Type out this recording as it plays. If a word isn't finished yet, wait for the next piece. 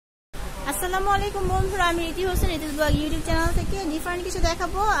আসসালামু আলাইকুম বন্ধুরা, আমি রীতি হোসেন রীতিস ব্লগ ইউটিউব চ্যানেল থেকে ডিফারেন্ট কিছু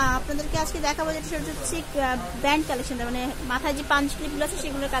দেখাবো আপনাদেরকে। আজকে দেখাবো যেটা সেটা হচ্ছে ব্যান্ড কালেকশন, মানে মাথায় যে পাঞ্চ ক্লিপগুলো আছে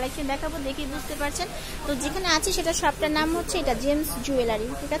সেগুলোর কালেকশন দেখাবো। দেখে বুঝতে পারছেন তো যেখানে আছে সেটা শপটার নাম হচ্ছে এটা জেমস জুয়েলারি,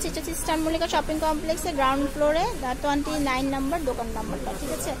 ঠিক আছে। এটা হচ্ছে স্টার মল্লিকা শপিং কমপ্লেক্সের গ্রাউন্ড ফ্লোরে 29 নম্বর দোকান নাম্বারটা,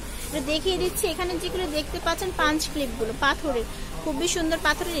 ঠিক আছে। এটা দেখিয়ে দিচ্ছি। এখানে যেগুলো দেখতে পাচ্ছেন পাঞ্চ ক্লিপগুলো পাথরের, খুবই সুন্দর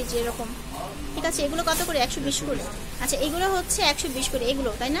পাথরের, এই যে এরকম, ঠিক আছে। এগুলো কত করে? 120 করে। আচ্ছা, এগুলো হচ্ছে 120 করে, এগুলো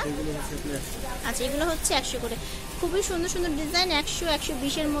তাই না? আচ্ছা, এগুলো হচ্ছে 100 করে। খুবই সুন্দর সুন্দর ডিজাইন, 100,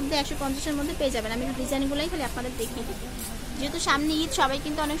 120-এর মধ্যে, 150-এর মধ্যে পেয়ে যাবেন। আমি ডিজাইনগুলোই খালি আপনাদের দেখিয়ে দিই, যেহেতু সামনে ঈদ, সবাই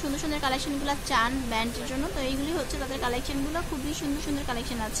কিন্তু অনেক সুন্দর সুন্দর কালেকশনগুলো চান ব্যান্ডের জন্য, তো এইগুলি হচ্ছে তাদের কালেকশনগুলো। খুবই সুন্দর সুন্দর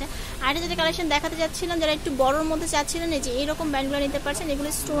কালেকশন আছে। আর যেটা কালেকশন দেখাতে যাচ্ছিলাম, যারা একটু বড়োর মধ্যে চাচ্ছিলেন, এই যে এইরকম ব্যান্ডগুলো নিতে পারছেন। এগুলো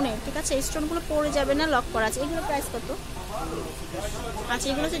স্টোনের, ঠিক আছে। এই স্টোনগুলো পড়ে যাবে না, লক করা আছে। এগুলো প্রাইস কত? আচ্ছা,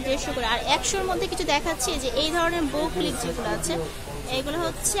 এগুলো হচ্ছে 150 করে। আর 100-এর মধ্যে কিছু দেখাচ্ছি, যে এই ধরনের বো ক্লিপ যেগুলো আছে এইগুলো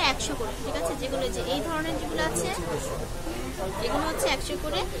হচ্ছে 100 করে, ঠিক আছে। যেগুলো যে এই ধরনের যেগুলো আছে এগুলো হচ্ছে 100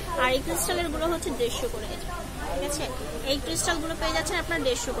 করে। আর এই ক্রিস্টালের গুলো হচ্ছে 150 করে, ঠিক আছে। এই ক্রিস্টাল গুলো পেয়ে যাচ্ছেন আপনার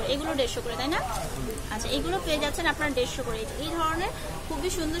 150 করে, এগুলো 150 করে, তাই না? আচ্ছা, এগুলো পেয়ে যাচ্ছেন আপনার 150 করে। এই ধরনের খুবই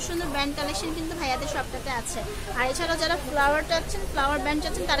সুন্দর সুন্দর ব্যান্ড কালেকশন কিন্তু ভাইয়াদের সবটাতে আছে। আর এছাড়াও যারা ফ্লাওয়ার চাচ্ছেন, ফ্লাওয়ার ব্যান্ড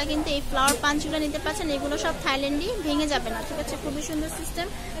চাচ্ছেন, তারা কিন্তু এই ফ্লাওয়ার পাঞ্চগুলো নিতে পারছেন। এগুলো সব থাইল্যান্ডই, ভেঙে যাবে না, ঠিক আছে। খুবই সুন্দর সিস্টেম,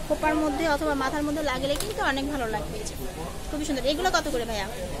 খোপার মধ্যে অথবা মাথার মধ্যে লাগলে কিন্তু অনেক ভালো লাগবে। খুবই সুন্দর। এগুলো কত করে ভাইয়া?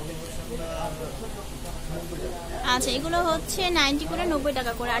 আচ্ছা, এগুলো হচ্ছে 90 করে, 90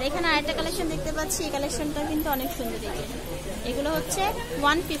 টাকা করে। আর এখানে আরেকটা কালেকশন দেখতে পাচ্ছি, এই কালেকশনটা কিন্তু অনেক সুন্দর। এগুলো হচ্ছে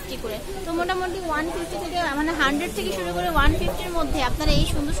 150 করে। তো মোটামুটি 150 থেকে, মানে 100 থেকে শুরু করে 150-এর মধ্যে আপনারা এই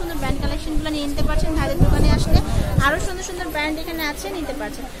সুন্দর সুন্দর ব্র্যান্ড কালেকশনগুলো নিয়ে নিতে পারছেন। ভাইদের দোকানে আসলে আরও সুন্দর সুন্দর ব্র্যান্ড এখানে আছে, নিতে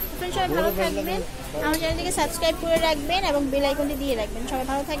পারছেন। ফ্রেন্ড, সবাই ভালো থাকবেন, আমার চ্যানেলটিকে সাবস্ক্রাইব করে রাখবেন এবং বেল আইকনটি দিয়ে রাখবেন। সবাই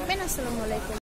ভালো থাকবেন। আসসালামু আলাইকুম।